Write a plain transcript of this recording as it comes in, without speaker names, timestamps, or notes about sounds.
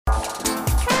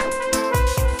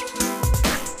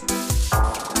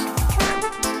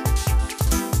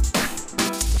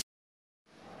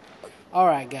All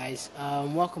right, guys.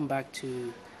 Welcome back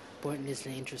to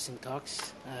Pointlessly Interesting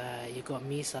Talks. You got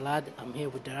me, Salad. I'm here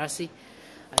with Darasi.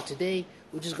 Today,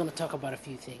 we're just gonna talk about a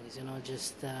few things.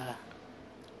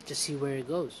 Just see where it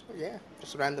goes. Yeah,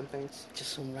 just random things.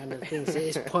 Just some random things.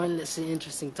 It's Pointlessly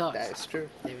Interesting Talks. That is true.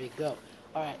 There we go.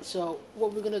 All right. So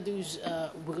what we're gonna do is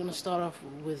we're gonna start off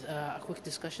with a quick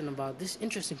discussion about this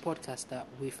interesting podcast that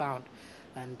we found,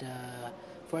 and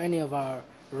for any of our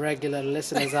regular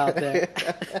listeners out there.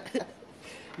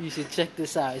 You should check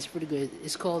this out. It's pretty good.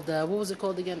 It's called, what was it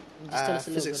called again? Just tell us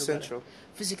a little Physics bit about Central. it.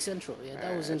 Physics Central, yeah,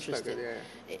 that was it's interesting. quite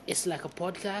good, It's like a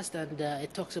podcast, and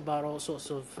it talks about all sorts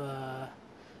of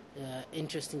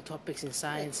interesting topics in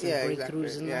science and breakthroughs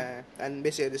exactly. and that. And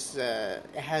basically this it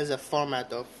has a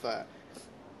format of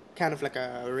kind of like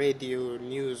a radio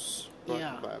news,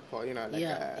 Yeah.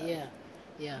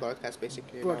 broadcast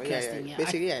basically. Broadcasting, yeah.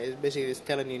 Basically it's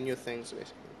telling you new things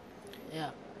basically.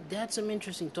 Yeah, they had some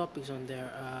interesting topics on there.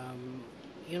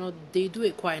 They do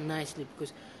it quite nicely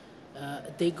because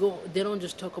they don't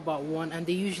just talk about one, and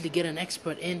they usually get an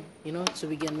expert in, so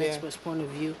we get an expert's point of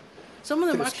view. Some of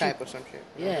them Through actually, Skype or some shit.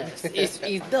 yeah,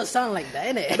 it does sound like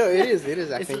that, innit? No, it is.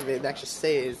 I It's think they actually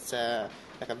say it's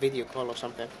like a video call or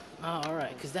something. Oh, all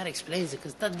right, because that explains it.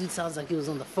 Because that dude sounds like he was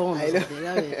on the phone or I know. something. You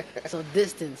know what I mean? So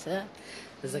distance, huh?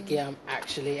 It's like, yeah, I'm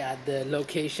actually at the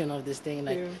location of this thing.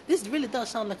 Like, this really does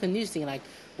sound like a news thing. Like,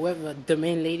 whoever the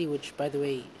main lady, which by the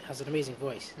way has an amazing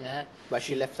voice, yeah. But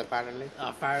she left apparently.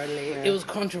 Apparently, Yeah. it was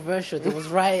controversial. There was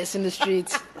riots in the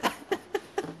streets.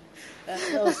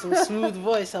 That was some smooth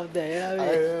voice up there. You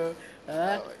know what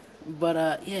I mean?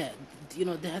 But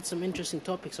they had some interesting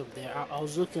topics up there. I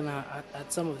was looking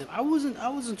at some of them. I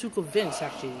wasn't too convinced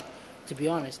actually, to be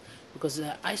honest, because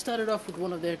I started off with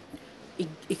one of their.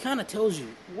 It kind of tells you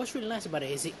what's really nice about it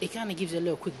is it kind of gives you a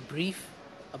little quick brief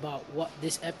about what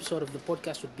this episode of the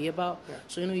podcast would be about. Yeah.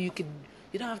 So you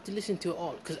don't have to listen to it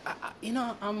all because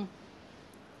I'm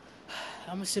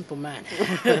a simple man.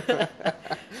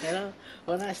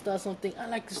 When I start something, I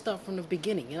like to start from the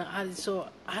beginning. So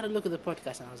I had a look at the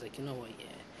podcast and I was like, you know what, yeah.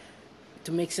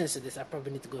 To make sense of this, I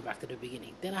probably need to go back to the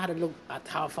beginning. Then I had to look at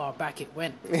how far back it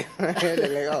went. Like,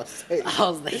 oh, say. I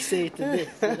was like, say it to this,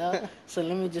 So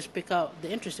let me just pick out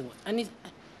the interesting one. And it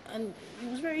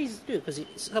was very easy to do because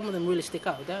some of them really stick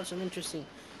out. There are some interesting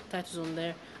titles on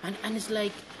there, and it's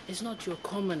like it's not your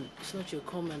common topics.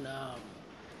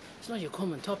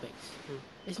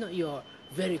 It's not your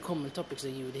very common topics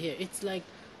that you would hear. It's like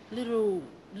little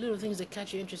things that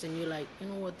catch your interest, and you're like, you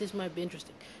know what, this might be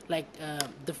interesting. Like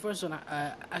the first one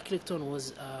I clicked on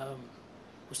was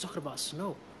talking about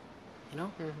snow,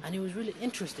 and it was really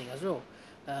interesting as well.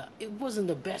 It wasn't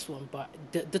the best one, but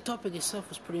the topic itself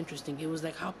was pretty interesting. It was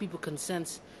like how people can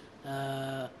sense.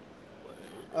 Oh,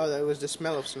 that was the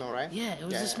smell of snow, right? Yeah, it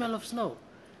was the smell of snow.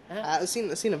 I've seen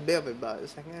a bit of it, but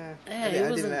it's like,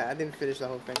 I didn't finish the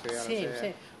whole thing. To be honest.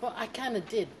 Same. Well, I kind of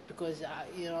did because I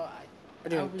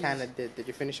didn't kind of did. Did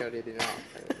you finish or did you not?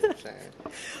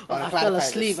 Well, I fell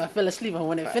asleep, and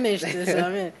when it finished, so, I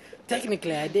mean,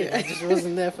 technically I did. I just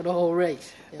wasn't there for the whole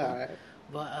race. All right.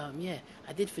 But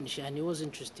I did finish it, and it was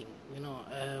interesting.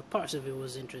 Parts of it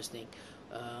was interesting.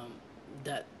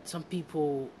 That some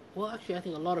people, well, actually, I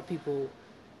think a lot of people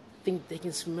think they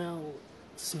can smell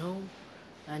snow,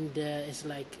 and it's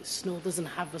like snow doesn't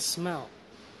have a smell.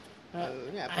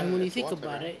 And when you think water,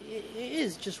 about right? it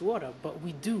is just water, but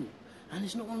we do. And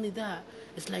it's not only that,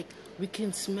 it's like we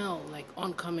can smell like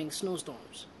oncoming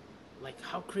snowstorms. Like,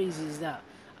 how crazy is that?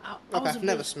 I've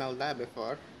never smelled that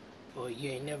before. Oh, you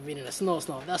ain't never been in a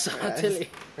snowstorm. That's what I tell you.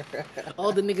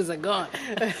 All the niggas are gone.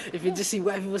 If you just see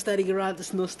white people standing around, the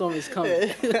snowstorm is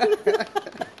coming.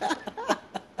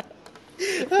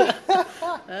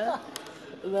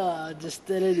 No, just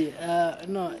telling you.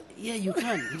 You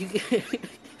can.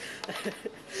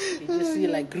 You just see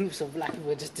like groups of black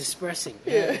people just dispersing.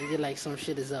 Yeah, you're like, some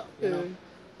shit is up. We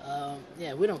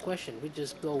don't question. We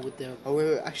just go with them. Oh,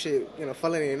 we actually,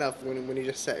 funnily enough, when you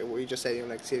just said what you just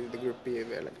said, see the group be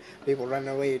like people run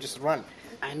away, you just run.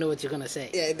 I know what you're gonna say.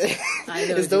 Yeah, I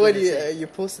know it's what the you're one gonna say. you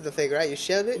posted the thing, right? You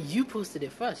shared it. You posted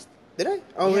it first. Did I?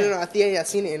 Oh, Yeah. no, I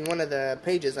seen it in one of the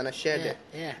pages and I shared it.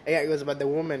 Yeah. Yeah, it was about the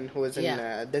woman who was in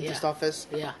a dentist office.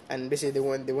 Yeah. And basically they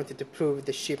wanted to prove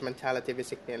the sheep mentality,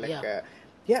 basically.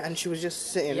 And she was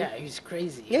just sitting. Yeah, it was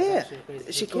crazy. Yeah, It was yeah. absolutely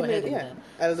crazy. She Go came ahead in, and,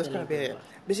 that's say a kind little of bit it. about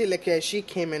Basically, she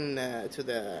came in to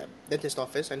the dentist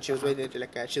office and she was waiting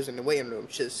to, she was in the waiting room.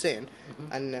 She was sitting,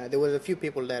 and there was a few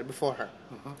people there before her.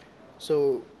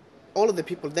 So all of the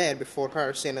people there before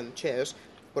her sitting in the chairs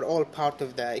were all part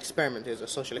of the experiment. It was a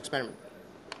social experiment,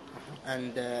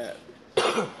 and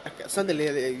like, suddenly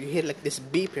you hear like this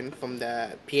beeping from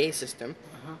the PA system.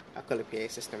 I call it PA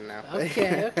system now.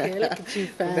 Okay, look at you,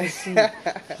 fancy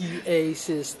PA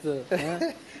sister.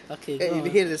 Huh? Okay, Yeah, go you on.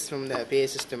 hear this from the PA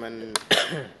system, and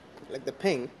like the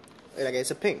ping, like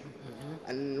it's a ping,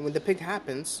 and when the ping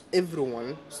happens,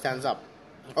 everyone stands up.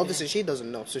 Obviously, she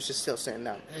doesn't know, so she's still sitting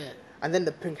down. Yeah. And then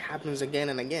the ping happens again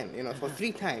and again. You know, for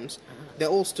 3 times, they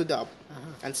all stood up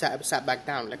and sat back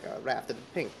down, like right after the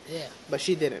ping. Yeah. But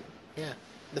she didn't. Yeah.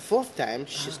 The 4th time,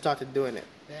 she started doing it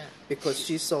Yeah. because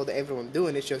she saw that everyone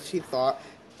doing it. So she thought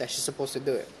that she's supposed to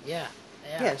do it. Yeah.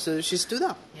 Yeah, so she stood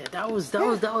up. Yeah, that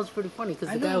was pretty funny because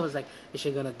I the guy know. was like, "Is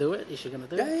she gonna do it? Is she gonna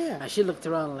do it?" Yeah, yeah. And she looked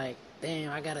around like,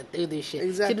 "Damn, I gotta do this shit." She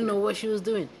Exactly. didn't know what she was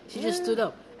doing. She just Yeah. stood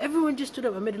up. Everyone just stood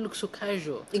up and made it look so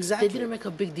casual. Exactly. They didn't make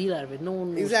a big deal out of it. No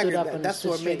one Exactly, stood up that- and that's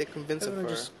stood what made straight. it convincing Everyone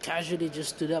for just casually just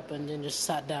stood up and then just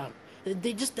sat down.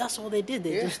 They just that's all they did.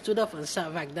 They Yeah. just stood up and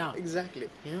sat back down. Exactly.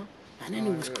 You know. And then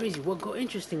it was crazy. What got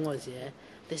interesting was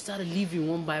they started leaving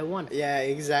one by one. Yeah,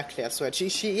 exactly. I swear. She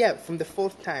from the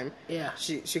 4th time. Yeah.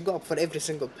 She got up for every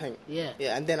single ping. Yeah.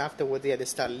 Yeah, and then afterwards, they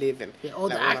started leaving. Yeah, all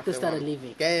like, the one actors after started one.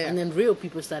 leaving. Yeah. And then real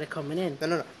people started coming in.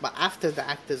 No. But after the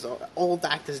actors, all the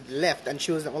actors left, and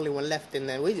she was the only one left in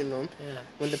the waiting room. Yeah.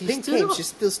 When the She ping stood came, up. she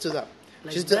still stood up.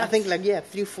 Like She stood, I think, that's-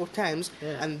 3 or 4 times,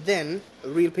 Yeah. and then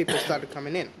real people started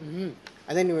coming in. Mm-hmm.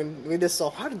 And then when they saw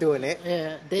her doing it,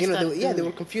 Yeah, they you know, started they doing were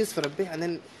it. confused for a bit, and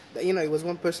then you know, it was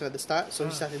one person at the start, so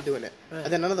he started doing it, Right.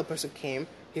 and then another person came.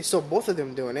 He saw both of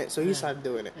them doing it, so he started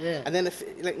doing it. Yeah. And then,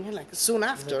 like soon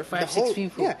after, 5, the 6 whole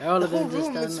people, yeah, all the of them whole just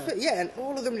room was stand up. yeah, and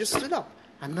all of them just stood up.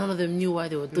 And none of them knew why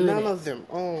they were doing None it. of them.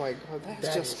 Oh my god, that's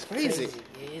That just is crazy.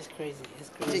 It is crazy. It's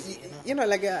crazy. You know? You know,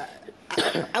 like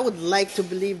I would like to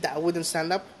believe that I wouldn't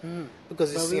stand up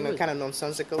because it's But we would. kind of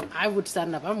nonsensical. I would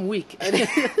stand up. I'm weak.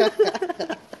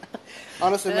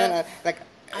 Honestly, man, like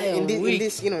I am in weak.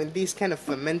 this, in these kind of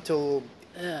mental,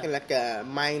 Yeah. like a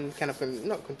mind kind of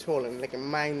not controlling, like a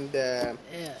mind, Yeah.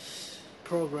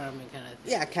 Programming kind of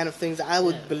thing. yeah, kind of things. I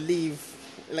would Yeah. believe,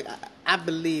 like I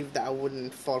believe that I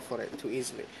wouldn't fall for it too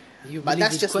easily. You But believe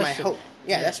that's you'd just my question hope. it.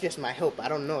 Yeah, Yeah. that's just my hope. I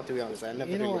don't know, to be honest. I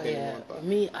never You know, really did yeah. one, but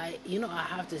Me, I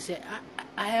have to say,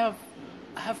 I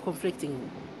have conflicting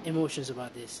emotions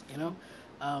about this. You know,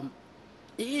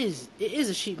 it is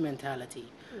a sheep mentality,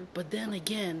 but then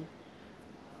again,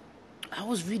 I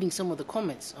was reading some of the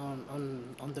comments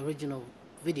on the original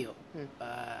video,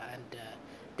 and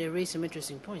they raised some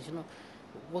interesting points. You know,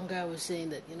 one guy was saying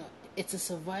that it's a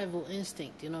survival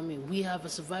instinct. You know what I mean? We have a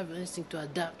survival instinct to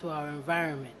adapt to our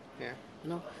environment. yeah. You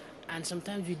know, and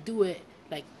sometimes we do it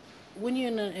like when you're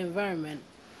in an environment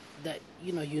that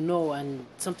and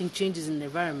something changes in the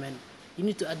environment, you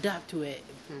need to adapt to it,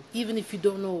 even if you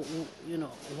don't know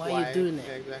why you're doing it.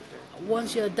 Yeah, exactly.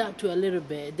 Once you adapt to it a little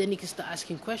bit, then you can start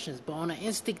asking questions. But on an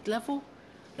instinct level,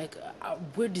 like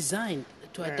we're designed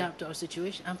to adapt to our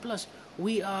situation, and plus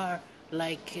we are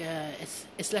like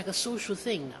it's like a social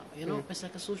thing now. You know, it's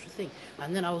like a social thing.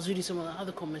 And then I was reading some of the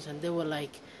other comments, and they were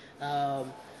like,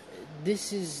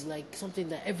 "This is like something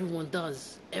that everyone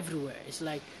does everywhere." It's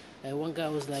like one guy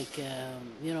was like,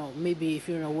 maybe if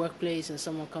you're in a workplace and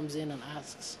someone comes in and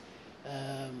asks.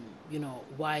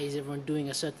 Why is everyone doing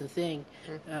a certain thing?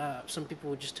 Some people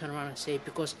would just turn around and say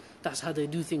because that's how they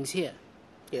do things here.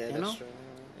 Yeah, You that's know? true.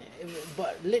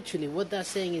 But literally, what that's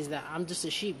saying is that I'm just a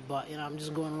sheep, but I'm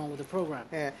just going along with the program.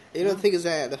 Yeah, the thing is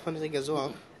the funny thing as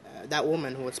well. That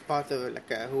woman who was part of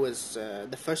who was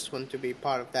the first one to be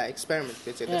part of that experiment,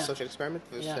 the Yeah. social experiment,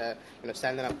 was Yeah.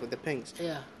 standing up with the pings.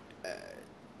 Yeah,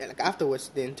 Like afterwards,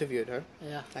 they interviewed her,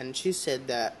 yeah, and she said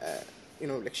that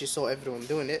she saw everyone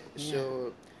doing it,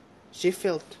 so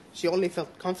she only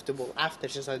felt comfortable after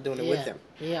she started doing it with them.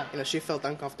 Yeah. She felt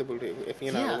uncomfortable if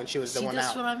Yeah. when she was the See, one that's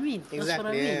out. what I mean. That's what I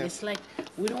Exactly, mean. yeah. It's like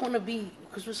we don't want to be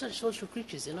because we're such social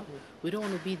creatures, We don't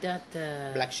want to be that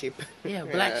Black sheep. Yeah,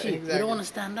 black sheep. We exactly. don't want to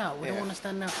stand out. We don't Yeah. want to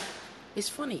stand out. It's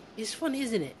funny. It's funny,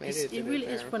 isn't it? It really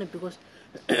is funny because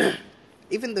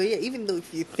Even though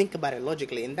if you think about it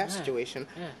logically, in that Yeah. situation,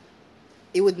 yeah,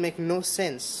 it would make no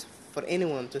sense for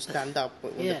anyone to stand up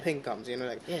when Yeah. the ping comes. Yeah.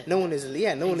 No one is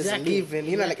Exactly. leaving.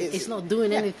 Exactly. It's not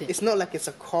doing anything. It's not like it's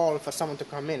a call for someone to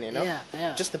come in.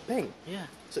 Yeah. just a ping. yeah.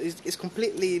 So it's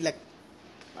completely like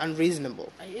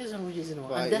unreasonable. It is unreasonable,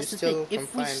 But and that's the it's still thing.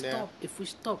 confined, yeah. If we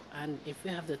stop, and if we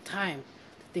have the time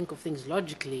to think of things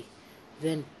logically,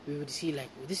 then we would see like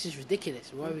this is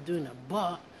ridiculous. Why are we doing that?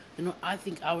 But I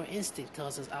think our instinct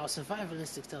tells us, our survival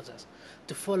instinct tells us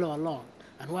to follow along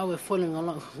and while we're following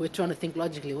along, we're trying to think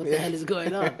logically. What the hell is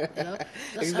going on? You know, that's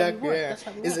how we Exactly. work. Yeah. That's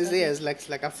how we It's, work. it's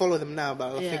like I follow them now, but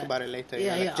I'll think about it later.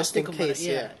 Yeah, like, yeah. just I'll in think about case.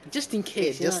 it, Yeah. just in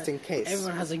case. Yeah, you just know, in case.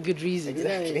 Everyone has a good reason.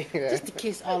 Exactly, You know? yeah. Just in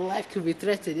case our life could be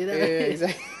threatened. You know. Yeah,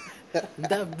 exactly.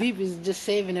 That beep is just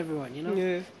saving everyone. You know.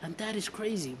 Yeah. And that is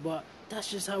crazy, but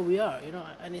that's just how we are. You know.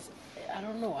 And it's I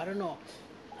don't know.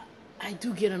 I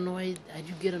do get annoyed. I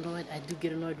do get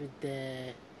annoyed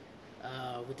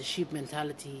with the sheep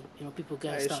mentality. You know, people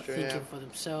gotta That is start true, thinking yeah. for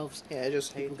themselves. Yeah, I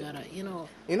just hate People it. gotta, you know.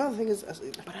 You know, the thing is,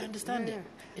 But I understand yeah. it.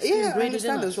 It's still Yeah, I ingrained in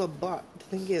understand us. as well. But the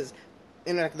thing is,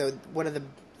 you know, like one of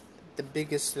the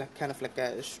biggest like kind of like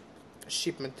a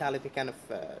sheep mentality kind of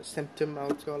symptom, I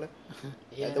would call it.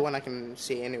 Yeah. The one I can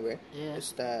see anyway. Yeah.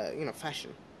 Is the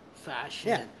fashion. Fashion.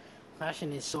 Yeah.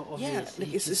 Fashion is so Yeah, obvious. like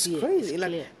You it's can see it. crazy. It's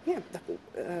Like clear.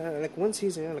 yeah, like one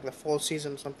season, you know, like the fall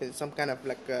season, some kind of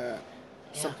like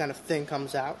some Yeah. kind of thing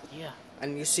comes out, Yeah.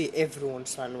 and you see everyone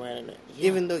starting wearing it, Yeah.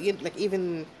 even though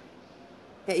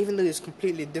even though it's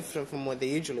completely different from what they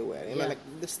usually wear. You know, Yeah. like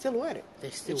they still wear it. They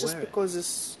still it's just wear it. because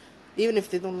it's even if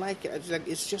they don't like it,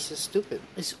 it's just as stupid.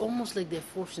 It's almost like they're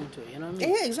forced into it. You know what I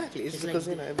mean? Yeah, exactly. It's because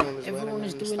like everyone is everyone wearing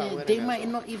is it and doing start it. wearing They it as might well.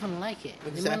 not even like it. They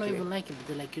might Exactly. not even like it, but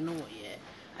they're like, you know what? Yeah,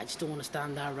 I just don't want to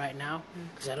stand out right now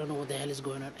because I don't know what the hell is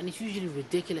going on. And it's usually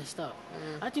ridiculous stuff.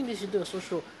 I think they should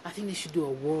do a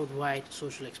worldwide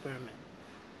social experiment.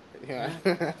 Yeah.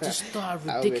 Just start a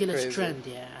That would be ridiculous crazy. trend,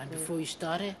 yeah. And before you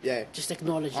start it, Yeah. just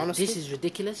acknowledge Honestly, it. This is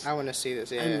ridiculous, I want to see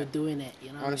this. Yeah. and yeah. we're doing it.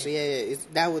 You know. Honestly, yeah.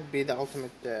 That would be the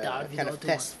ultimate That would be kind the of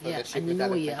ultimate test one. for Yeah, the sheep and you know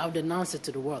what? mentality. Yeah, I would announce it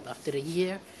to the world after a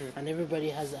year, and everybody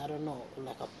has, I don't know,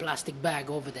 like a plastic bag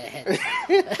over their head.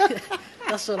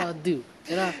 That's what I'll do.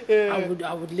 You know,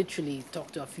 I would literally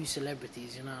talk to a few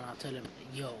celebrities, you know, and I'll tell them,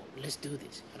 yo, let's do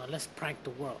this. You know, let's prank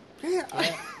the world. Yeah,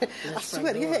 I Let's swear.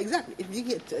 prank the Yeah, world. exactly. If you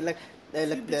get like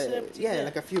big celebrities, yeah.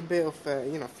 like a few bit of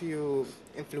few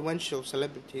influential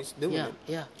celebrities doing Yeah, it,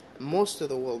 yeah. most of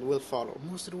the world will follow.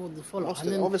 Most of the world will follow. Most And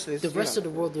of- then obviously it's, the you rest know, of the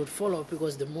world would follow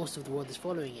because the most of the world is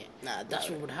following it. Nah, That's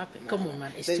that- what would happen. nah, Come nah. on,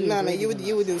 man. It's No, too no, ingrained you in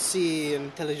us. wouldn't see an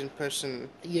intelligent person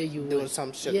Yeah, you doing would.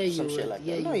 some shit, Yeah, you some would. shit like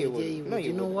yeah, that. No, you you would. wouldn't. Yeah, you No, would.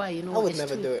 you You know wouldn't. why? You know I would it's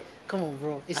never too- do it. Come on,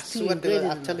 bro. I It's too swear to ingrained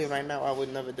God, in I'll tell you us. right now, I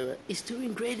would never do it. It's too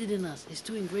ingrained in us. It's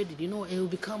too ingrained. You know, it will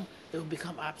become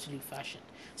absolute fashion.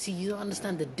 See, you don't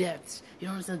understand the depths. You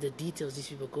don't understand the details these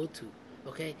people go to.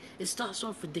 Okay, it starts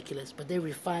off ridiculous, but they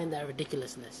refine that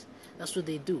ridiculousness. That's what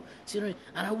they do. See, you know,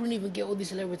 and I wouldn't even get all these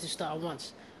celebrities to start at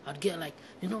once. I'd get like,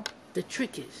 you know, the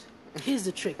trick is. Here's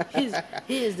the trick.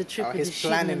 Here's the trick Oh, with he's the sheep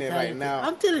planning it right mentality. now.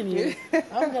 I'm telling you,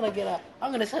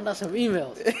 I'm gonna send out some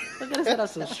emails. I'm gonna send out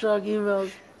some strong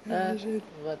emails.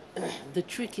 But the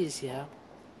trick is,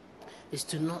 is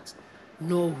to not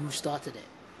know who started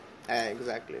it.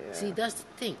 Exactly. Yeah. See, that's the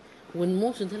thing. When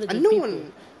most intelligent and no people,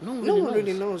 one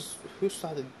really knows who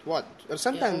started what. Or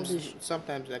sometimes, all these-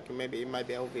 sometimes like maybe it might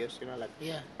be obvious, you know, like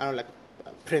Yeah. I don't know,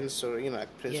 like Prince or like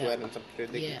Prince Yeah. wearing some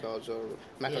ridiculous Yeah. clothes or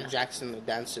Michael Yeah. Jackson who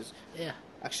dances. Yeah.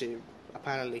 Actually,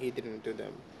 apparently he didn't do the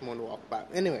moonwalk, but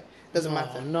anyway, doesn't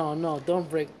matter. No, don't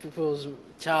break people's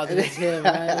childhood here,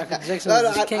 man. Michael Jackson No,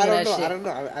 was the king of that shit. I don't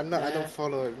know. I'm not. I Yeah. don't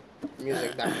follow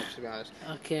music that much, to be honest.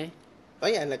 Okay.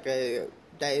 But yeah, like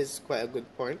that is quite a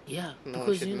good point. Yeah, No one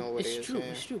because should know what it it's is, true. yeah.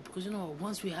 It's true because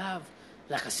once we have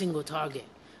like a single target,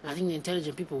 I think the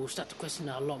intelligent people will start to question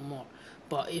that a lot more.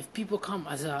 But if people come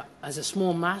as a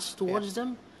small mass towards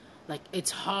them, like it's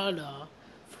harder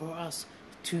for us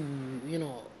to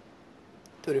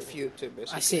To refute it,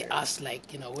 basically. I say us like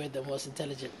we're the most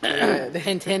intelligent. Yeah.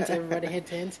 hint, hint, everybody, hint,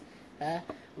 hint.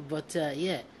 But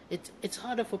it's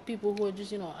harder for people who are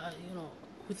just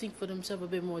who think for themselves a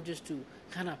bit more, just to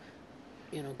kind of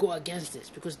go against this,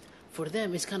 because for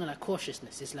them it's kind of like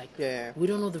cautiousness. It's like we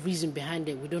don't know the reason behind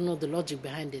it, we don't know the logic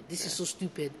behind it. This is so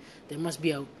stupid. There must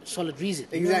be a solid reason.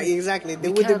 Exactly. They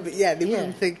wouldn't. They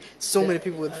wouldn't think so many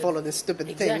people would follow this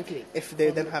stupid thing if they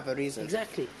didn't have a reason.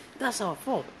 Exactly. That's our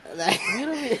fault. You know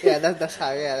what I mean? Yeah, that's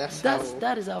how. Yeah,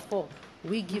 that is our fault.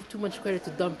 We give too much credit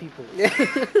to dumb people.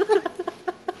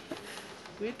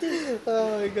 We do.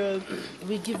 Oh my God.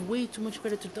 We give way too much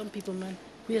credit to dumb people, man.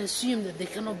 We assume that they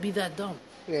cannot be that dumb.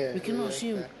 Yeah, we cannot yeah,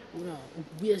 assume. yeah.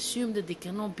 We assume that they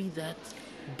cannot be that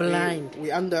blind.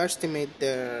 We underestimate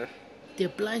their. Their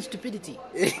blind stupidity.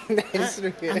 That's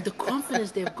true, yeah. And the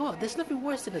confidence they've got. There's nothing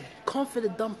worse than a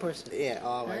confident dumb person. Yeah.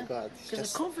 Oh my God. It's Because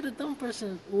just- a confident dumb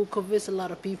person will convince a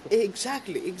lot of people.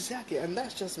 Exactly, and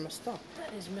that's just messed up.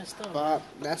 That is messed up. But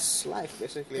that's life,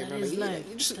 basically. That you know, is like, life.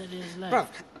 you just- That is life. Bruv,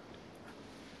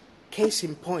 case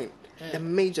in point. The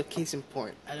major case in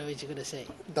point, I know what you're gonna say.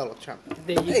 Donald Trump.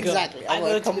 There you go. Exactly. I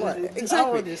know what Come you're on. gonna say. I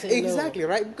Exactly. want to say Exactly.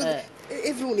 Right. Because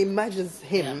everyone imagines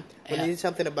him when Yeah. he did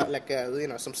something about like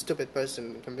some stupid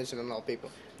person conventional all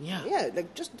people. Yeah. Yeah.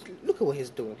 Like just look at what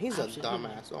he's doing. He's Absolutely. a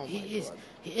dumbass. Oh my He is. god.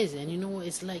 He is, and you know what?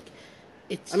 It's like,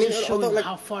 it's I mean, just although, showing like-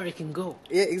 how far it can go.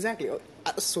 Yeah, exactly.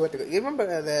 I swear to God. You remember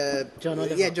the John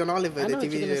Oliver. Yeah, John Oliver, I the know what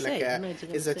TV you're show. gonna Like, say. I know what you're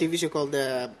gonna it's a say. TV show called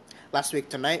Last Week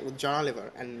Tonight with John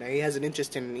Oliver, and he has an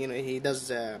interest in he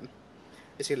does.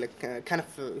 Basically, like kind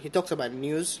of, he talks about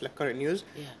news, like current news,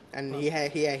 Yeah. and he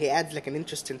adds like an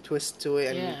interesting twist to it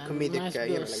and Yeah, comedic, nice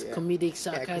like, comedic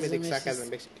sarcasm. comedic It's sarcasm,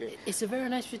 just- basically. It's a very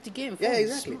nice 50 game. Yeah, film.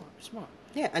 exactly. Smart.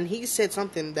 Yeah, and he said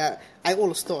something that I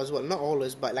always thought as well, not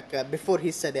always, but like before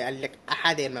he said it, I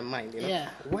had it in my mind. You know, Yeah.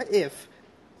 what if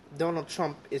Donald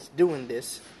Trump is doing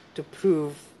this to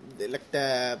prove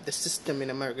the system in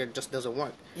America just doesn't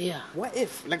work? Yeah. What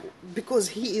if, like, because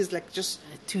he is like just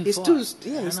Too he's far. too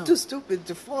I he's know. too stupid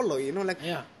to follow. You know, like,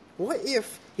 Yeah. what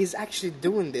if he's actually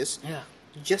doing this Yeah.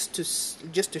 just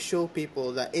to show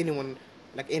people that anyone,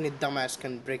 like any dumbass,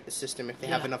 can break the system if they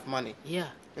have Yeah. enough money. Yeah.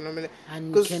 You know what I mean?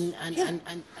 And 'Cause- can yeah.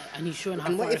 and he's showing how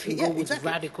And far what it if can he, go yeah, with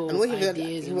exactly. radical And what if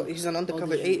ideas. he's an all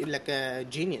undercover these- like a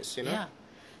genius, you know? Yeah,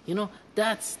 you know,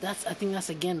 that's I think that's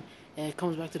again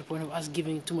comes back to the point of us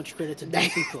giving too much credit to dumb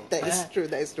people. That is true.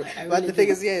 That is true. I But really the thing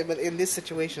do. is, yeah. But in this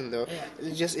situation, though,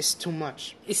 Yeah. it's too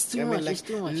much. It's too I mean, much, like, it's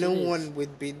too much, No it is. one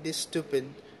would be this stupid,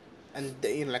 and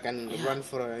Yeah. run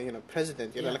for a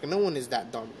president. You know, Yeah. like no one is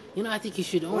that dumb. You know, I think he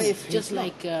should own What it. if he's Just not?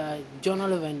 like John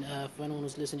Oliver, for anyone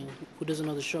who's listening who doesn't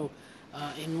know the show,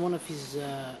 in one of his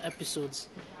episodes,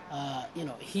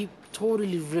 he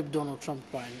totally ripped Donald Trump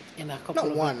apart in a couple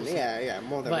Not of one. episodes. Yeah,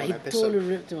 more than But one he episode. totally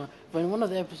ripped him up. But in one of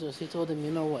the episodes, he told him,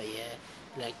 you know what,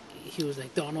 like, he was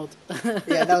like, Donald.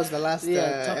 Yeah, that was the last talking,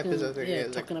 episode. I think. Yeah, It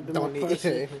was talking like a bit more Donnie.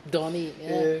 personal. Donnie,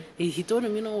 yeah. Yeah. He told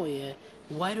him, you know what,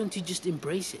 why don't you just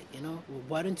embrace it,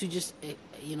 Why don't you just,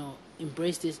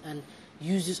 embrace this and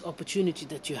use this opportunity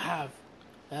that you have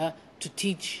to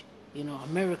teach,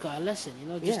 America a lesson,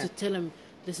 just Yeah. to tell him,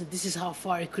 listen, this is how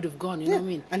far it could have gone, you know what I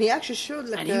mean? And he actually showed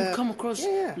like And he would come across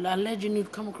yeah. a legend,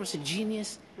 he'd come across a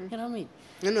genius, you know what I mean?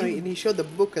 No, he showed the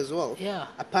book as well. Yeah.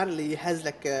 Apparently, he has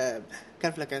like a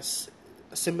kind of like a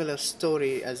similar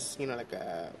story as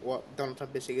what Donald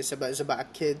Trump basically is about. It's about a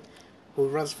kid who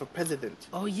runs for president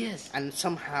Oh, yes. and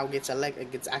somehow gets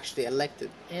actually elected.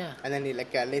 Yeah. And then he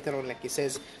later on he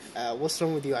says, "What's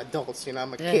wrong with you adults? I'm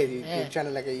a Yeah, kid. yeah. You're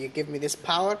trying to you give me this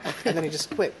power," and then he just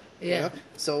quit. Yeah. You know?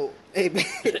 So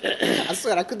I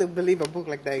swear I couldn't believe a book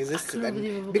like that existed. couldn't And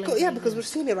believe a book because like that because we're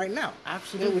seeing it right now.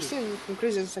 Absolutely. We're seeing some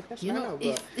crazy like that right now.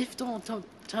 But if Donald Trump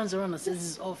turns around and says this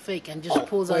is all fake and just Oh,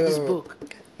 pulls out wait, this wait, book,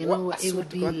 I it swear would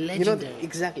to be God, legendary.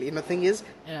 Exactly. The thing is,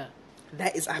 Yeah.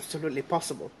 that is absolutely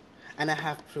possible, and I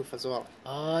have proof as well.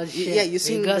 Oh shit! yeah, you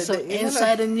seen we got the- some you know,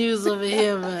 insider news over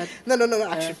here, man. No,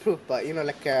 actually proof, but You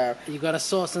got a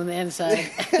source on the inside.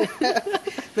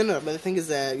 no. But the thing is,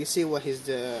 you see what his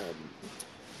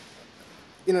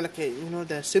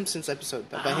the Simpsons episode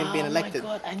about him being elected. Oh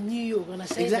my god! I knew you were gonna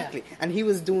say Exactly, that. and he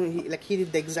was doing he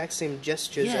did the exact same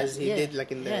gestures Yeah, as he yeah, did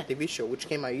like in the yeah. TV show, which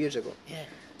came out years ago. Yeah.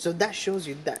 So that shows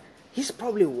you that he's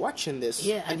probably watching this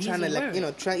Yeah, and trying he's to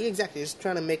aware. exactly. He's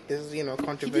trying to make this He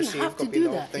controversy. didn't have to copy do the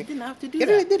whole that. He thing. didn't have to do He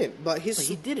that. really didn't, but But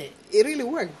he did it. It really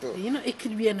worked though. It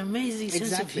could be an amazing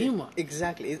sense of humor.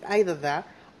 Exactly. It's either that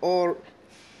or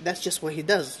that's just what he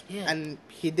does. Yeah. And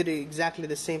he did exactly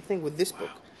the same thing with this book.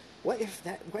 What if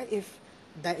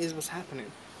that is what's happening?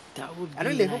 That would be I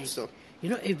really like, hope so.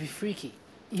 It'd be freaky.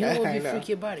 You know what would I be know.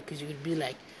 freaky about it? Because you would be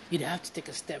like, you'd have to take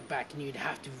a step back and you'd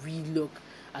have to re-look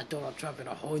at Donald Trump in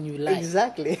a whole new light.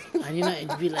 Exactly. And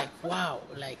it'd be like, wow,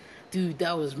 like, dude,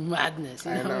 that was madness.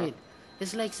 You I know what I know. mean?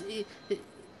 It's like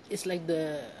it's like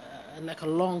like a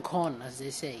long con, as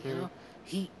they say. You know,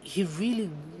 he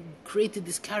really created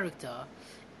this character.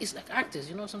 It's like actors,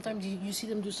 Sometimes you see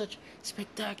them do such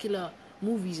spectacular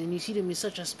movies, and you see them in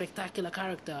such a spectacular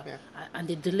character, Yeah. and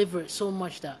they deliver it so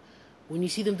much that when you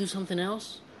see them do something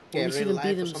else, when Yeah, you see real them be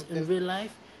life or them in something, real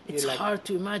life, it's you're like- hard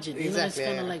to imagine. It's Exactly,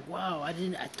 kind of yeah. like, wow, I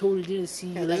totally didn't see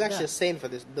you Yeah, like there's that. actually a saying for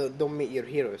this: don't meet your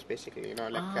heroes. Basically,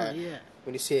 Yeah.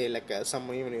 when you see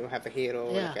someone, even you have a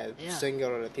hero, Yeah, like a yeah. singer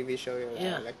or a TV show,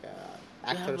 Yeah. like a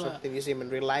actor or have a- something, you see them in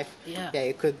real life. Yeah.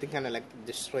 it could kind of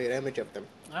destroy your image of them.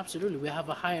 Absolutely, we have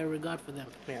a higher regard for them.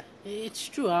 Yeah. It's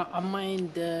true. Our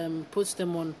mind puts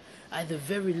them on either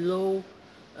very low,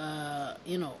 I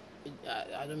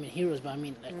don't mean heroes, but I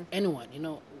mean like anyone.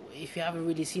 if you haven't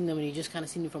really seen them and you just kind of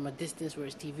seen them from a distance, where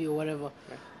it's TV or whatever,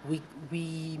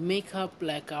 we make up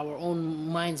like our own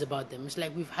minds about them. It's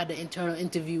like we've had an internal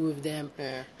interview with them.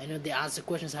 Yeah. I know they answer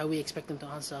questions how we expect them to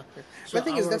answer. So But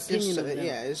the thing is, our that's opinion just of them-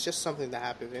 it's just something that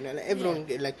happens. You know,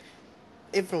 like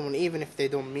everyone, even if they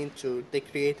don't mean to, they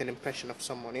create an impression of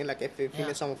someone. You know, like if you Yeah.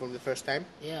 meet someone from the first time,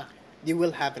 Yeah, you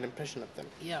will have an impression of them.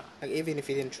 yeah. Like even if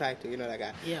you didn't try to, you know, like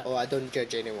Yeah. I don't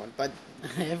judge anyone, but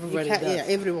Everybody you can't, does. yeah,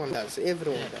 everyone does.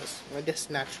 Everyone does. Well,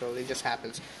 just natural. It just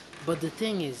happens. But the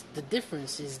thing is, the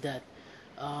difference is that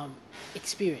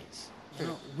experience. You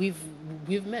know,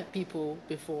 we've met people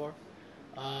before,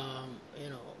 you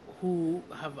know, who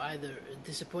have either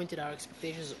disappointed our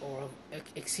expectations or have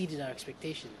exceeded our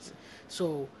expectations.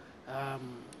 So,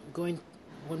 going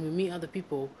when we meet other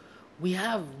people, we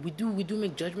do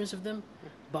make judgments of them,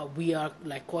 but we are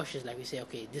like cautious. Like we say,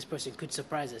 okay, this person could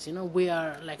surprise us. You know, we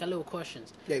are like a little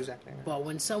cautious. Yeah, exactly. But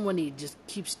when somebody just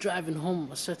keeps driving home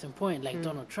a certain point, like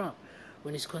Donald Trump,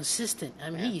 when he's consistent, I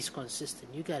mean, he's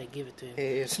consistent. You gotta give it to him. He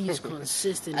is. He's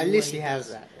consistent. At in least what he has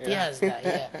does. that, He yeah. has that.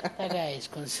 Yeah, that guy is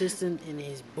consistent in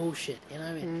his bullshit. You know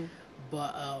what I mean?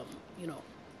 But you know,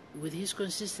 with his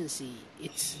consistency,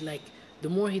 it's like the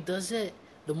more he does it,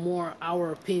 the more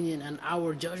our opinion and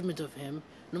our judgment of him,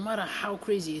 no matter how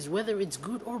crazy it is, whether it's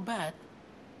good or bad.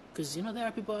 Because you know there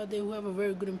are people out there who have a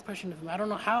very good impression of him. I don't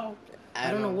know how.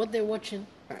 I don't know what they're watching.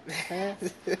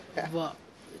 But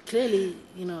clearly,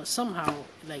 you know, somehow,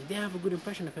 like, they have a good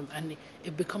impression of him, and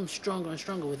it becomes stronger and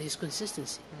stronger with his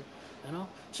consistency. You know,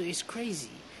 so it's crazy.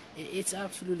 It's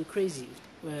absolutely crazy.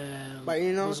 But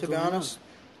you know, what's to be going on. honest,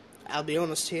 I'll be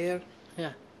honest here.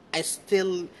 Yeah,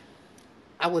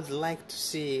 I would like to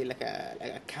see like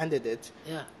a candidate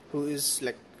yeah. who is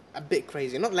like a bit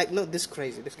crazy. Not this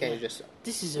crazy. This guy Yeah. is just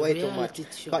This is a way too much. reality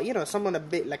show. But you know, someone a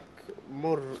bit like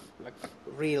more like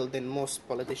real than most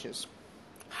politicians.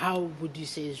 How would you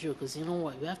say it's real? Because you know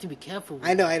what, we have to be careful.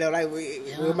 I know. Like we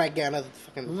Yeah. might get another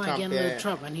fucking We might Trump. get another yeah.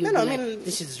 Trump, and he'll No, be I like, mean,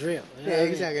 "This is real." You know yeah, what I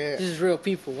mean? exactly, yeah. This is real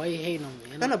people. Why are you hating on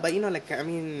me? You know? No, but you know, like I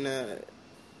mean,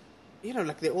 you know,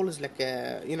 like they always like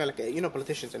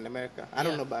politicians in America. I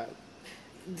don't Yeah. know about.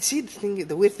 See,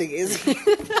 the weird thing is,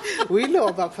 we know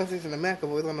about politics in America,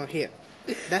 but we don't know here.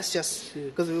 That's just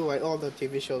because we watch all the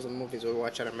TV shows and movies we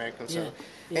watch are American. So,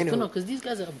 Yeah, anyway. no, because these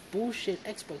guys are bullshit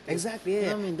experts. Exactly, yeah. You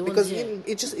know what I mean? The Because ones,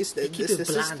 yeah. it just it's the, keep it's it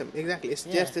the bland. system. Exactly, it's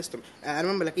Yeah. their system. I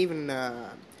remember like even a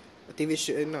TV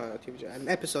show, no, a TV show, an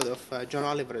episode of John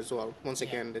Oliver as well. Once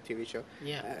again, the TV show.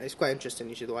 Yeah. It's quite interesting.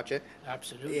 You should watch it.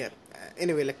 Absolutely. Yeah.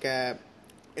 Anyway, like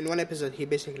in one episode, he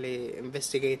basically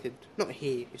investigated. Not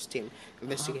he, his team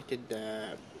investigated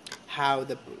how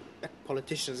the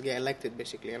politicians get elected,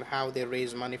 basically, and how they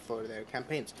raise money for their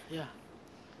campaigns. Yeah.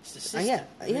 It's the system. Yeah,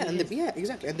 It really and is. yeah,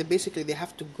 exactly. And they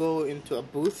have to go into a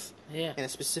booth Yeah. in a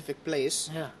specific place.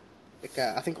 Yeah. Like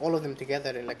I think all of them together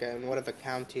in like in whatever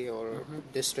county or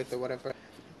district or whatever,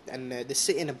 and they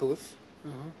sit in a booth.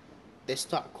 They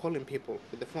start calling people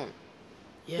with the phone.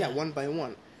 Yeah, one by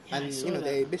one. Yeah, I And saw you know that.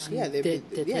 they basically And they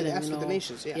tell them, ask you for know,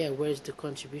 donations. Yeah, where's the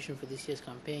contribution for this year's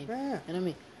campaign? Yeah. You know what I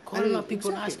mean? Calling And up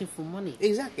people exactly. asking for money.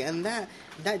 exactly, and that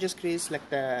just creates like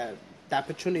the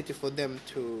opportunity for them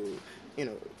to, you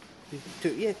know, to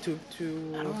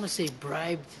I don't want to say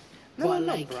bribed, no, but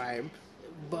not like, bribe.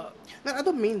 but No, I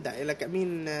don't mean that. Like I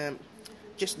mean,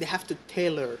 just they have to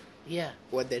tailor yeah,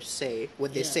 what they say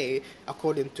Yeah.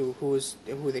 according to who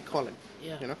they calling.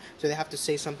 Yeah. You know, so they have to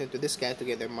say something to this guy to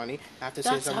get their money. They have to say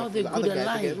that's something how to they're the good other at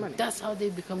guy to get lying. money. That's how they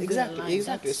become exactly, good at lying.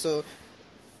 exactly. That's, So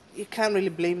you can't really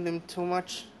blame them too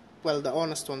much. Well, the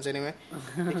honest ones anyway.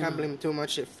 You can't blame them too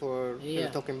much for Yeah.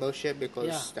 talking bullshit because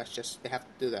Yeah. that's just they have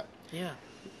to do that. yeah.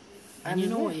 And And you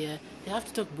know yeah. what? Yeah, they have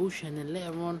to talk bullshit, and then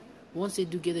later on, once they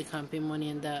do get the campaign money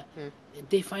and that, Hmm.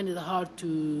 they find it hard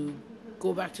to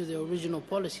go back to their original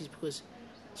policies because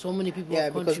so many people Yeah,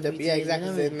 have because contributed. yeah, you know exactly.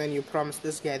 what I mean? And then you promise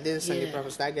this guy this, and you Yeah.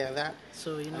 promise that guy that,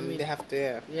 So you know what I and mean? they have to.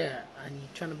 Yeah. Yeah, and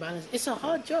you're trying to balance. It's a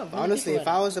hard job. when you Honestly, think if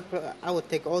about I was I would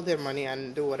take all their money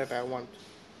and do whatever I want.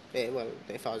 Yeah, well,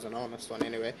 if I was an honest one,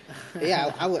 anyway.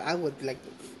 Yeah, I would like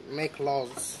make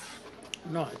laws.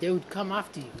 it. No, they would come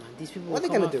after you, man. These people What are will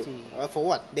they come gonna after do? you. For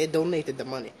what? They donated the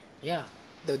money. Yeah,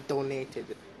 They donated.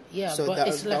 yeah, So but the-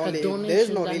 it's the like only- a there is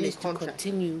donation no that really needs to contract.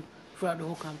 continue throughout the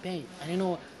whole campaign. And you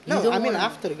know, you No, don't I mean wanna-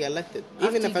 after I get elected. After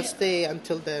Even if you I get- stay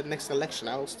until the next election,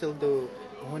 I'll still do.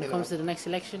 when you it know, comes to the next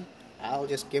election. I'll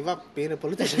just give up being a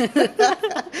politician.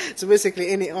 So basically,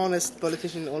 any honest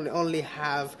politician only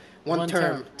have one One term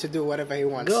term. to do whatever he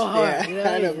wants. Go hard, Yeah, you know what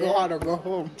I I know, mean? go Yeah. hard or go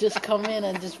home. Just come in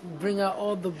and just bring out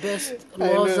all the best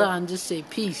I laws know. and just say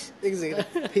peace.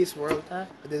 Exactly. Peace world.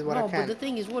 This is what no, I can. but the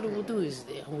thing is, what it will do is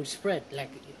it will spread. Like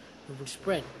it will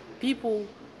spread. People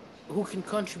who can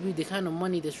contribute the kind of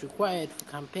money that's required for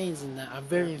campaigns and that are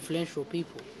very influential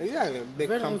people. Exactly, big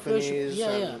Very companies.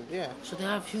 influential. And, Yeah. So they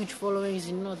have huge followings,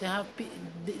 and they have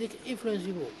they can influence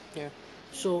people. Yeah.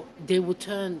 So they will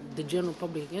turn the general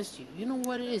public against you. You know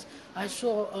what it is? I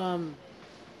saw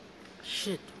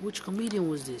shit. Which comedian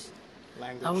was this?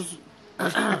 Language. I was.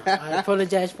 I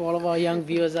apologize for all of our young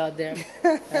viewers out there.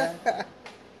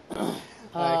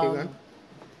 Keep going.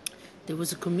 There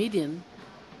was a comedian.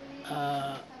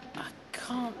 I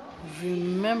can't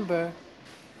remember.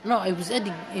 No, it was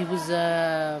Eddie. It was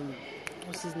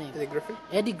what's his name? Is it Griffin?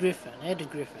 Eddie Griffin.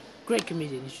 Great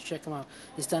comedian. You should check him out.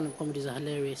 His stand-up comedies are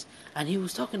hilarious. And he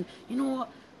was talking. You know what?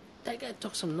 That guy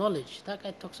talks some knowledge.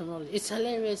 It's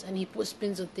hilarious, and he puts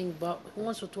spins on things, but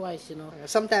once or twice,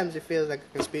 Sometimes it feels like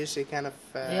a conspiracy kind of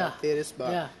theorist,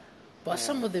 but yeah. But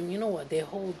some of them, you know what? They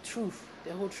hold truth.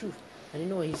 And you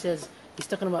know what he says? He's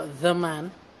talking about the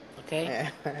man. Okay.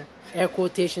 Air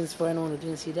quotations for anyone who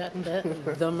didn't see that.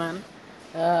 The man.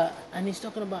 And he's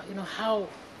talking about how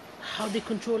they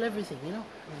control everything.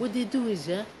 What they do is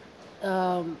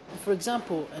for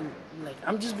example, and like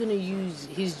I'm just gonna use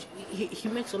he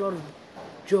makes a lot of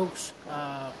jokes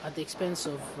at the expense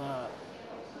of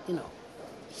he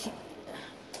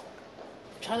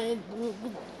trying to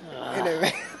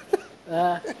anyway.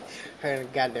 Her in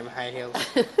goddamn high heels,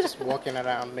 just walking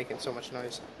around making so much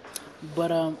noise.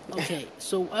 But okay,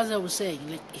 so as I was saying,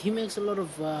 like he makes a lot of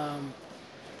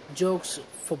jokes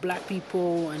for black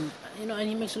people, and and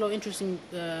he makes a lot of interesting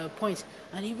points,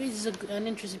 and he raises an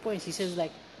interesting point. He says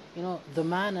like, the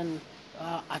man and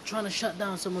are trying to shut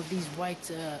down some of these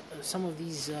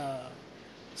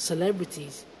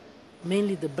celebrities,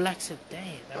 mainly the black.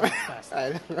 Damn, that was fast. I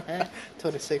don't know.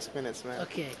 26 minutes, man.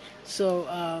 Okay,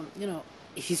 so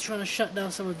he's trying to shut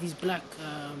down some of these black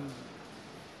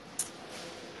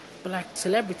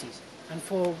celebrities. And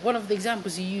for one of the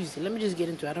examples he used, let me just get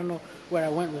into it. I don't know where I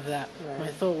went with that. Right. My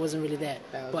thought wasn't really there.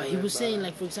 But he was saying, right.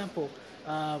 like, for example,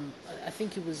 I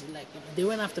think it was like they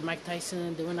went after Mike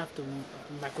Tyson, they went after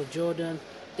Michael Jordan,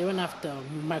 they went after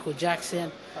Michael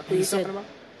Jackson. Who are you talking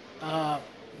about?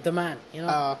 The man,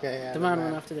 Oh, okay, yeah. the man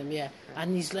went after them, yeah.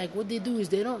 And he's like, what they do is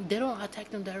they don't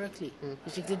attack them directly.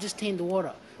 It's like they just taint the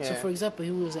water. So, Yeah. for example,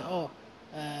 he was like,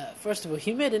 first of all,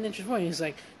 he made an interesting point. He was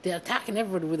like, they're attacking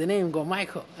everybody with a name called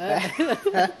Michael.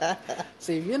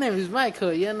 So if your name is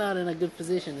Michael, you're not in a good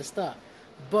position to start.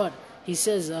 But he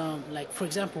says, like, for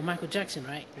example, Michael Jackson,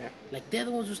 right? Yeah. Like, they're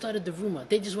the ones who started the rumor.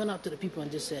 They just went out to the people and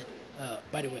just said,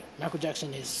 by the way, Michael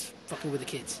Jackson is fucking with the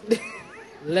kids.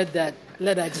 let that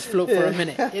just float for a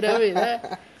minute. You know what I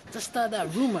mean? Just start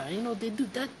that rumor. They do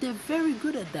that. They're very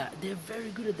good at that.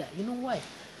 You know why?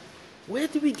 Where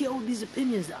do we get all these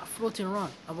opinions that are floating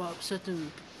around about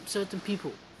certain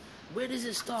people? Where does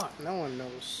it start? No one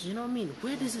knows. You know what I mean?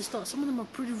 Where does it start? Some of them are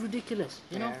pretty ridiculous,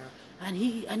 you know? Yeah. And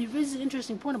he raises an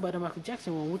interesting point about the Michael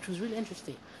Jackson one, which was really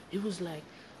interesting. It was like,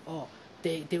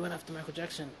 they went after Michael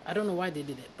Jackson. I don't know why they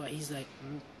did it, but he's like,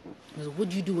 what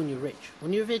do you do when you're rich?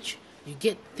 When you're rich, you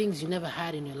get things you never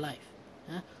had in your life.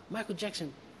 Huh? Michael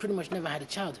Jackson pretty much never had a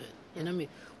childhood. You know what I mean?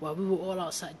 While we were all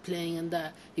outside playing and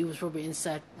that, he was probably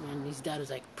inside when his dad was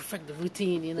like, perfect the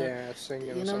routine, Yeah, singing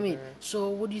You or know what I something. mean? So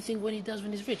what do you think when he does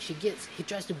when he's rich? He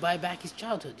tries to buy back his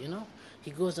childhood,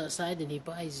 He goes outside and he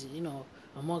buys,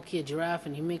 a monkey, a giraffe,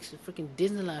 and he makes a freaking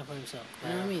Disneyland for himself. You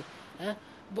know what I mean? Huh?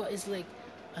 But it's like,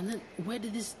 and then where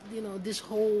did this, this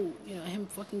whole, him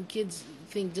fucking kids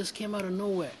thing just came out of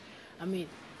nowhere? I mean,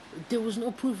 there was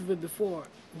no proof of it before.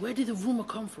 Where did the rumor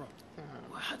come from?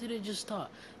 How did it just start?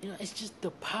 It's just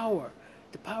the power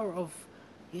of,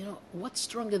 what's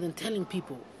stronger than telling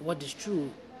people what is true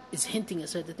is hinting at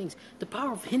certain things. The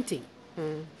power of hinting,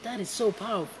 that is so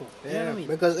powerful. You know what I mean?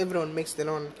 Because everyone makes their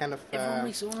own kind of Everyone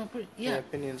makes their own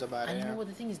opinions about and it. you know what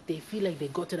the thing is? They feel like they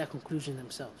got to that conclusion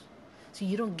themselves. See,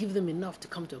 you don't give them enough to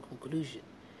come to a conclusion.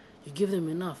 You give them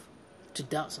enough to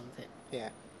doubt something. Yeah.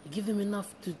 You give them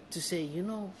enough to say,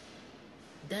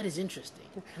 that is interesting.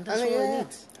 And that's all it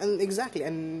needs. And exactly,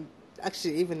 and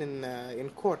actually even in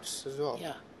courts as well.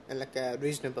 Yeah. And like a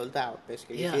reasonable doubt,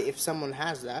 basically. Yeah. If someone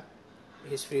has that,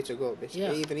 he's free to go,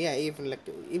 basically. Yeah.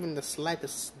 Even the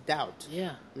slightest doubt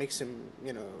Yeah. makes him,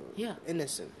 Yeah.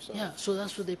 innocent. So. Yeah, so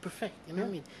that's what they perfect. You know what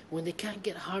I mean? When they can't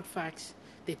get hard facts,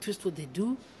 they twist what they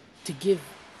do to give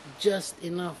just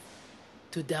enough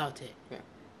to doubt it. Yeah.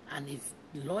 And if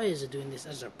lawyers are doing this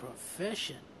as a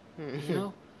profession,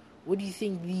 what do you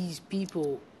think these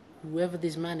people, whoever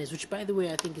this man is, which by the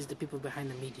way I think is the people behind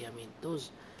the media, I mean,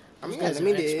 those I mean, Those guys the are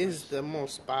media experts. is the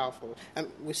most powerful. And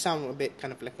we sound a bit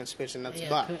kind of like conspiracy nuts, Yeah,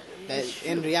 but it's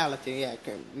in true. reality,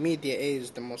 media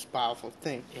is the most powerful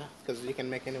thing. Yeah. Because you can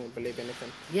make anyone believe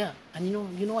anything. Yeah, and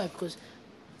you know why? Because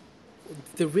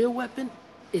the real weapon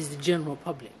is the general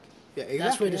public. Yeah, exactly.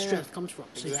 That's where the yeah, strength comes from.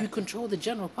 So if you Exactly. control the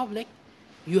general public,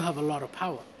 you have a lot of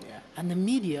power. Yeah. And the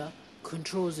media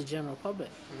controls the general public.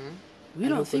 We And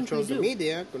don't who think we controls do. the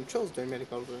media controls the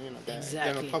medical, the Exactly.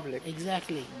 general public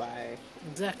Exactly. by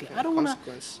Exactly. Yeah, I don't want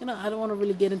consequence. to, I don't want to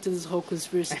really get into this whole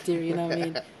conspiracy theory. You know what I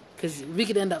mean? Because we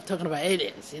could end up talking about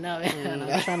aliens. You know, and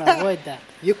I'm trying to avoid that.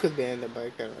 You could be in the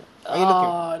bike. Are you Oh, looking?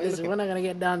 Are you listen, looking? we're not gonna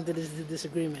get down to this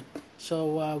disagreement.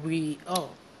 So we. Oh,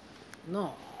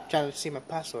 no. Trying to see my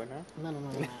password, huh? No.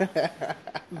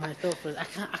 My thought was I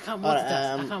can't multitask.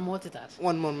 Alright, I can't multitask.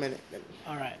 1 more minute. Then.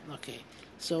 All right. Okay.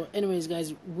 So, anyways,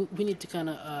 guys, we need to kind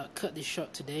of cut this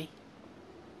short today.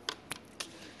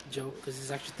 Joke, because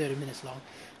it's actually 30 minutes long.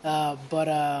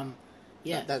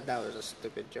 Yeah. That was a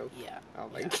stupid joke. Yeah. Oh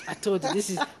my Yeah. god. I told you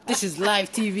this is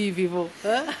live TV, people.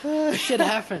 Shit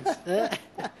happens.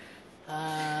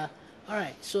 All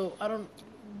right. So I don't.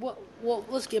 Well,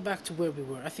 let's get back to where we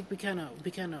were. I think we kind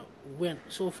of went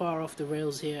so far off the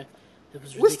rails here. It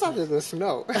was We ridiculous. started the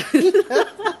snow.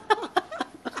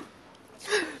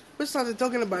 We started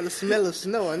talking about the smell of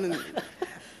snow, and then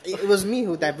it was me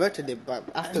who diverted it. But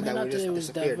after And then that, we after just it was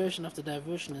disappeared. diversion after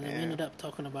diversion, and then we Yeah. ended up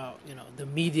talking about the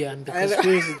media and the I know.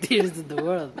 conspiracy theories of the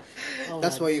world. Oh,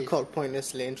 That's my why you days. call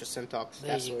pointlessly interesting talks.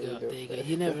 There That's you what go. we do. There you go.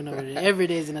 You never know. Every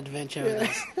day is an adventure with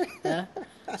us. Yeah?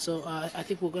 So I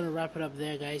think we're gonna wrap it up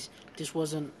there, guys. This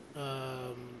wasn't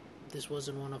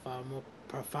one of our more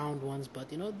profound ones, but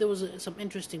there was some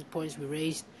interesting points we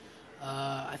raised.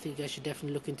 I think you guys should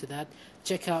definitely look into that.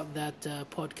 Check out that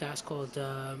podcast called.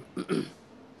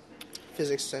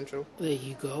 Physics Central. There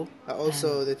you go.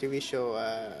 Also, the TV show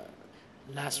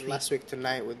Last Week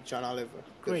Tonight with John Oliver.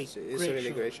 Great, It's a really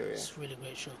great show. Yeah. It's a really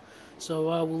great show. So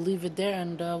we'll leave it there,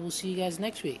 and we'll see you guys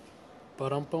next week.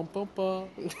 Ba-dum-bum-bum-bum.